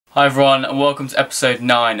Hi everyone, and welcome to episode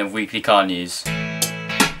 9 of Weekly Car News. Right,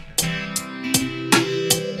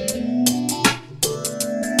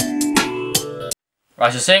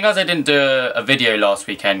 so seeing as I didn't do a video last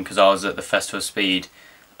weekend because I was at the Festival of Speed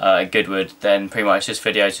at Goodwood, then pretty much this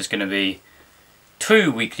video is just going to be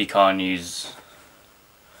 2 Weekly Car News.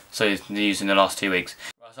 So news in the last 2 weeks.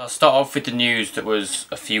 Right, so I'll start off with the news that was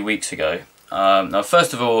a few weeks ago. Now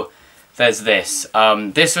first of all, there's this.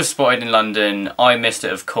 This was spotted in London. I missed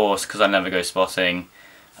it, of course, because I never go spotting.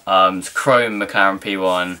 It's chrome Mclaren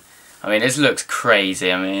P1. I mean, this looks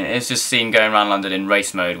crazy. I mean, it's just seen going around London in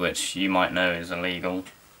race mode, which you might know is illegal.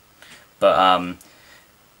 But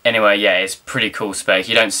anyway, yeah, it's pretty cool spec.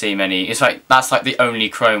 You don't see many. It's like that's like the only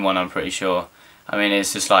chrome one, I'm pretty sure. I mean,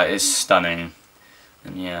 it's just like it's stunning,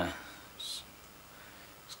 and yeah, it's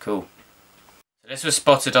cool. This was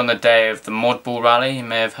spotted on the day of the Modball rally. You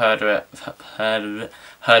may have heard of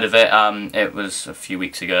it. It was a few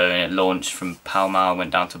weeks ago, and it launched from Pall Mall,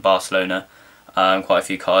 went down to Barcelona. Quite a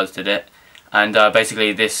few cars did it, and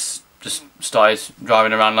basically this just started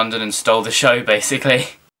driving around London and stole the show, basically.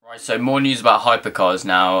 Right, so more news about hypercars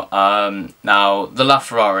now. Now the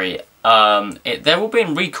LaFerrari, they're all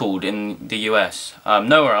being recalled in the US.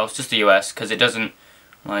 Nowhere else, just the US, because it doesn't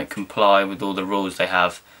like comply with all the rules they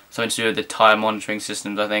have. Something to do with the tyre monitoring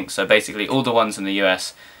systems, I think. So basically all the ones in the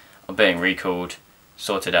US are being recalled,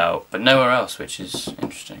 sorted out, but nowhere else, which is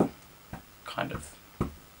interesting, kind of.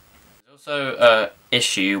 There's also an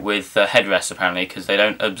issue with the headrests apparently, because they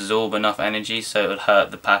don't absorb enough energy, so it would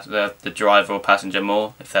hurt the driver or passenger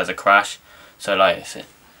more if there's a crash. So like if it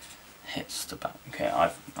hits the back, okay,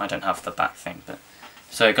 I don't have the back thing, but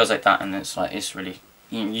so it goes like that, and it's like it's really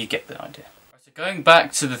you get the idea. So going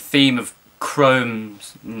back to the theme of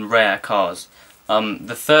chromes and rare cars,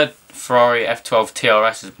 the third Ferrari F12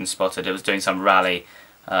 TRS has been spotted. It was doing some rally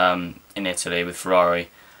in Italy with Ferrari.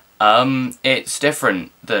 It's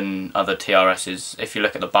different than other TRSs. If you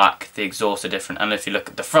look at the back, the exhausts are different, and if you look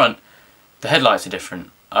at the front, the headlights are different.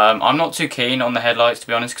 I'm not too keen on the headlights, to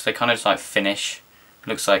be honest, because they kind of just like finish. It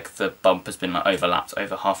looks like the bump has been like overlapped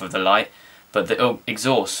over half of the light, but the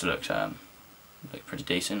exhausts look pretty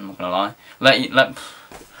decent, I'm not gonna lie.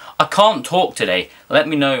 I can't talk today. Let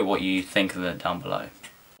me know what you think of it down below.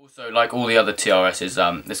 Also, like all the other TRSs,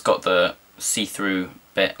 it's got the see-through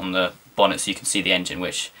bit on the bonnet so you can see the engine,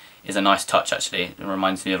 which is a nice touch actually. It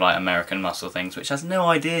reminds me of like American muscle things, which has no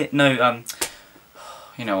idea. No,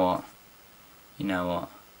 you know what?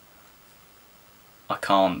 I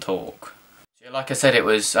can't talk. So, like I said, it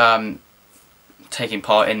was taking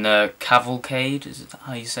part in the Cavalcade. Is that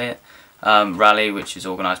how you say it? Rally, which is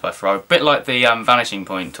organised by Ferrari, a bit like the Vanishing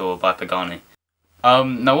Point tour by Pagani.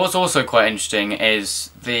 Now what's also quite interesting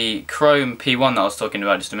is the Chrome P1 that I was talking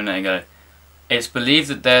about just a minute ago. It's believed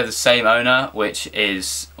that they're the same owner, which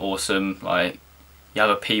is awesome. Like, you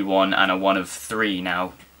have a P1 and a one of 3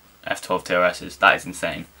 now F12 TRSs. That is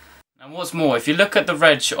insane. And what's more, if you look at the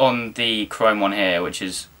reg on the Chrome one here, which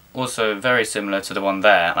is also very similar to the one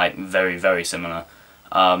there, like very, very similar,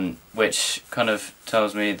 which kind of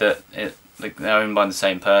tells me that they're owned by the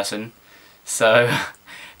same person. So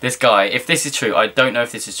this guy, if this is true, I don't know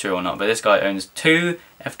if this is true or not, but this guy owns 2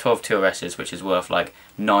 F12 TRSs, which is worth like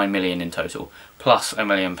 9 million in total, plus a £1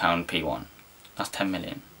 million P1. That's 10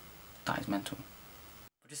 million. That is mental.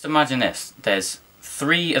 Just imagine this, there's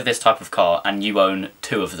 3 of this type of car and you own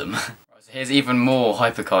 2 of them. Right, so here's even more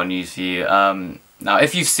hypercar news for you. Now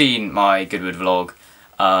if you've seen my Goodwood vlog,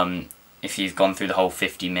 if you've gone through the whole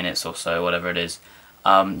 50 minutes or so, whatever it is,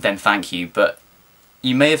 then thank you. But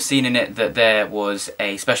you may have seen in it that there was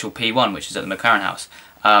a special P1 which is at the Mclaren house.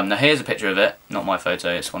 Now here's a picture of it, not my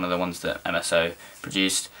photo, it's one of the ones that MSO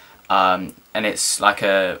produced. And it's like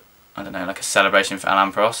a, I don't know, like a celebration for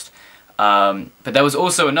Alain Prost. But there was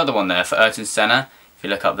also another one there for Ayrton Senna, if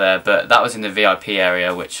you look up there, but that was in the VIP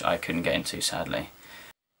area, which I couldn't get into, sadly.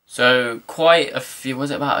 So quite a few,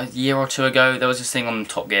 was it about a year or 2 ago, there was this thing on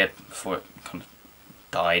Top Gear before it kind of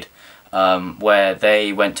died, where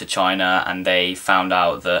they went to China and they found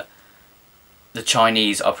out that the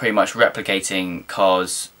Chinese are pretty much replicating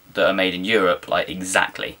cars that are made in Europe, like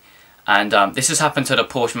exactly. And this has happened to the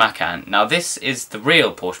Porsche Macan. Now this is the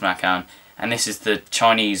real Porsche Macan, and this is the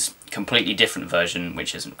Chinese completely different version,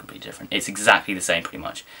 which isn't completely different. It's exactly the same pretty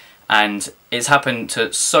much. And it's happened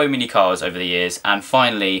to so many cars over the years, and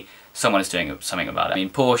finally someone is doing something about it. I mean,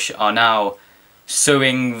 Porsche are now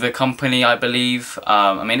suing the company, I believe.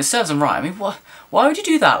 I mean, it serves them right. I mean, why would you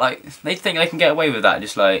do that? Like, they think they can get away with that,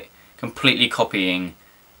 just like completely copying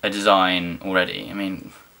a design already. I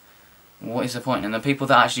mean, what is the point? And the people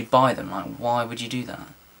that actually buy them, like, why would you do that?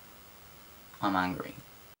 I'm angry.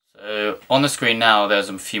 So So on the screen now there's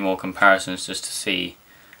a few more comparisons just to see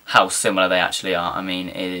how similar they actually are. I mean,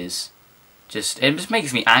 it just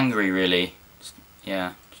makes me angry, really.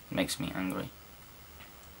 Yeah, it makes me angry.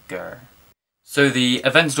 Grr. So the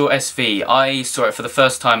Aventador SV, I saw it for the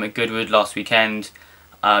first time at Goodwood last weekend.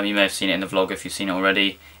 You may have seen it in the vlog if you've seen it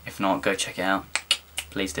already. If not, go check it out.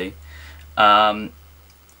 Please do. And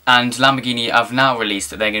Lamborghini have now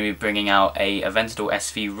released that they're going to be bringing out a Aventador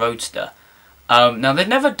SV Roadster. Now they've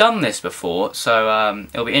never done this before, so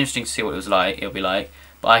it'll be interesting to see what it'll be like.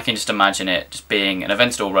 But I can just imagine it just being an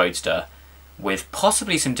Aventador Roadster with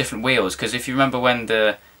possibly some different wheels, because if you remember when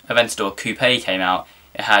the Aventador Coupe came out,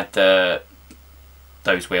 it had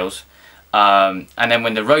those wheels. And then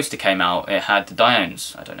when the Roadster came out, it had the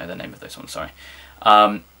Diones. I don't know the name of those ones, sorry.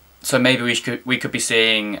 So maybe we could be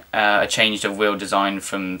seeing a change of wheel design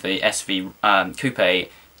from the SV Coupe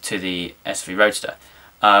to the SV Roadster.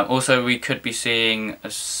 Also, we could be seeing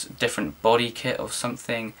a different body kit or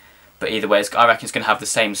something. But either way, I reckon it's going to have the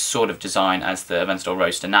same sort of design as the Aventador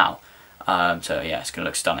Roadster now. So yeah, it's going to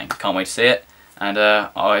look stunning. Can't wait to see it. And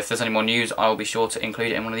if there's any more news, I'll be sure to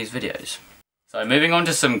include it in one of these videos. So moving on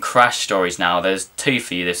to some crash stories now. There's two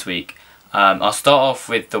for you this week. I'll start off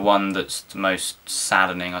with the one that's the most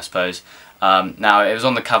saddening, I suppose. Now, it was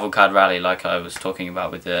on the Cavalcade Rally, like I was talking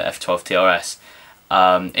about with the F12 TRS.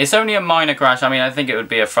 It's only a minor crash. I mean, I think it would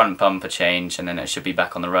be a front bumper change and then it should be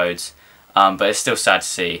back on the roads. But it's still sad to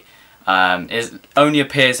see. It only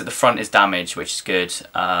appears that the front is damaged, which is good.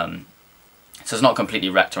 So it's not completely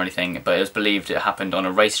wrecked or anything, but it was believed it happened on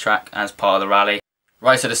a racetrack as part of the rally.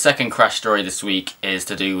 Right, so the second crash story this week is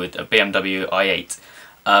to do with a BMW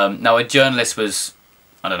i8. Now a journalist was,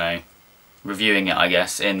 I don't know, reviewing it I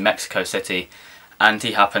guess, in Mexico City, and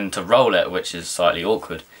he happened to roll it, which is slightly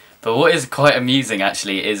awkward. But what is quite amusing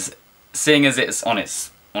actually is, seeing as it's on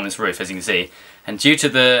its roof, as you can see, and due to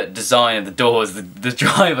the design of the doors, the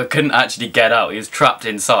driver couldn't actually get out, he was trapped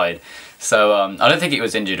inside. So I don't think he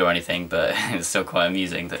was injured or anything, but it's still quite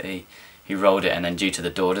amusing that he rolled it and then due to the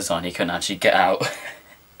door design he couldn't actually get out.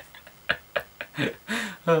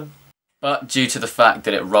 But due to the fact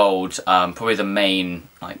that it rolled, probably the main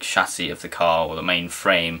chassis of the car, or the main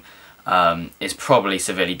frame, is probably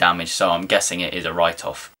severely damaged, so I'm guessing it is a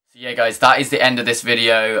write-off. So yeah guys, that is the end of this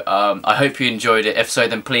video. I hope you enjoyed it. If so,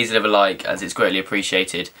 then please leave a like, as it's greatly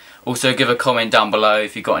appreciated. Also give a comment down below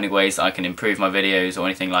if you've got any ways that I can improve my videos or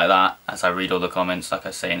anything like that, as I read all the comments like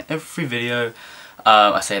I say in every video.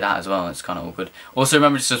 I say that as well, it's kind of awkward. Also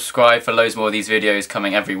remember to subscribe for loads more of these videos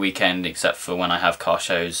coming every weekend, except for when I have car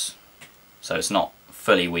shows. So it's not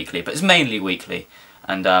fully weekly, but it's mainly weekly.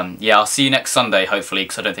 And yeah, I'll see you next Sunday hopefully,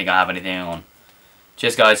 because I don't think I have anything on.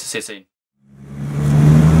 Cheers guys, see you soon.